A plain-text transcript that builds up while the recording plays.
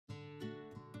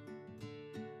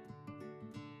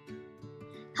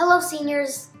Hello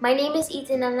seniors, my name is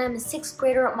Ethan and I'm a 6th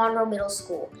grader at Monroe Middle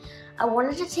School. I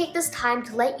wanted to take this time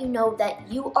to let you know that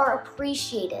you are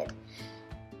appreciated.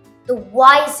 The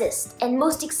wisest and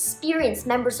most experienced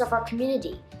members of our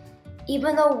community.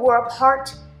 Even though we're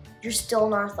apart, you're still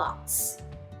in our thoughts.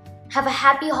 Have a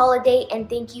happy holiday and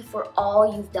thank you for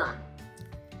all you've done.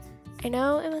 I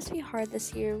know it must be hard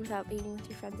this year without being with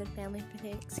your friends and family for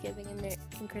Thanksgiving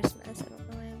and Christmas. I don't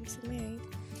know why I'm so married.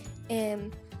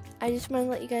 And I just want to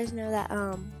let you guys know that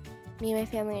me and my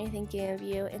family are thinking of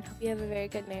you and hope you have a very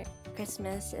good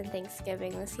Christmas and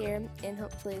Thanksgiving this year, and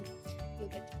hopefully you'll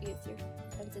get to be with your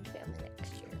friends and family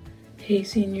next year. Hey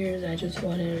seniors, I just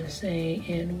wanted to say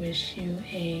and wish you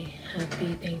a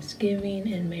happy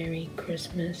Thanksgiving and Merry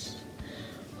Christmas.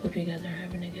 Hope you guys are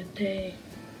having a good day.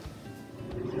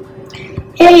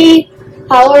 Hey,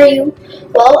 how are you?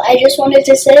 Well, I just wanted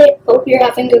to say, hope you're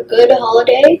having a good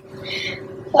holiday.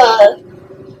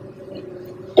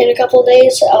 In a couple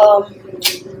days,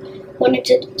 wanted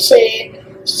to say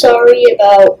sorry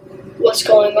about what's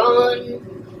going on.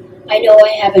 I know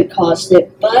I haven't caused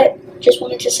it, but just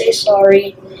wanted to say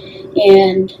sorry.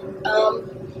 And,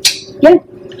 yeah,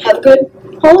 have a good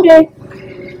holiday.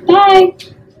 Bye.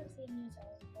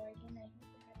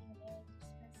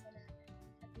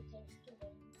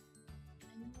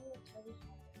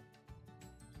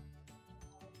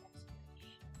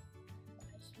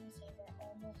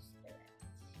 Almost there.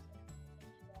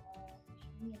 Thank you all for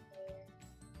being there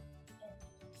and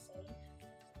being safe.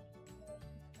 I just want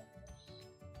to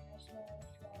wish you all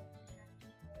a happy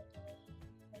holiday.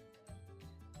 Hopefully,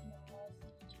 all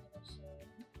see each other soon.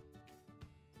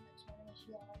 I just want to wish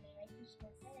you all a Merry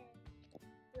Christmas.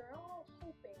 We're all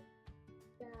hoping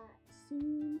that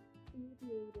soon we'll be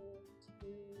able to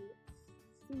see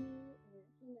and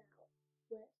hang out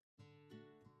with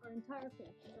our entire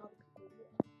family, all the people here.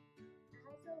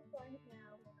 As of right now,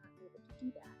 we're not able to do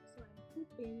that, so I'm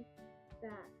hoping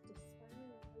that despite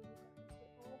all you guys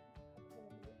will all have a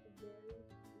very beautiful day.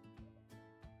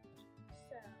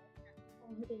 So, happy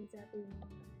holidays,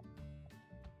 everyone.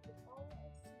 We all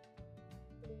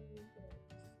see very good.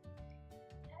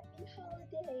 Happy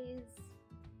holidays,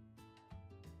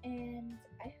 and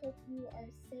I hope you are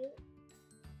safe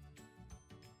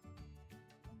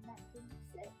and not being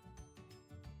sick.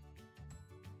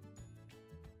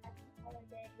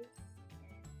 Holidays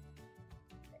and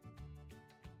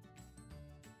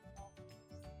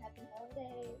happy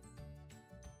holidays.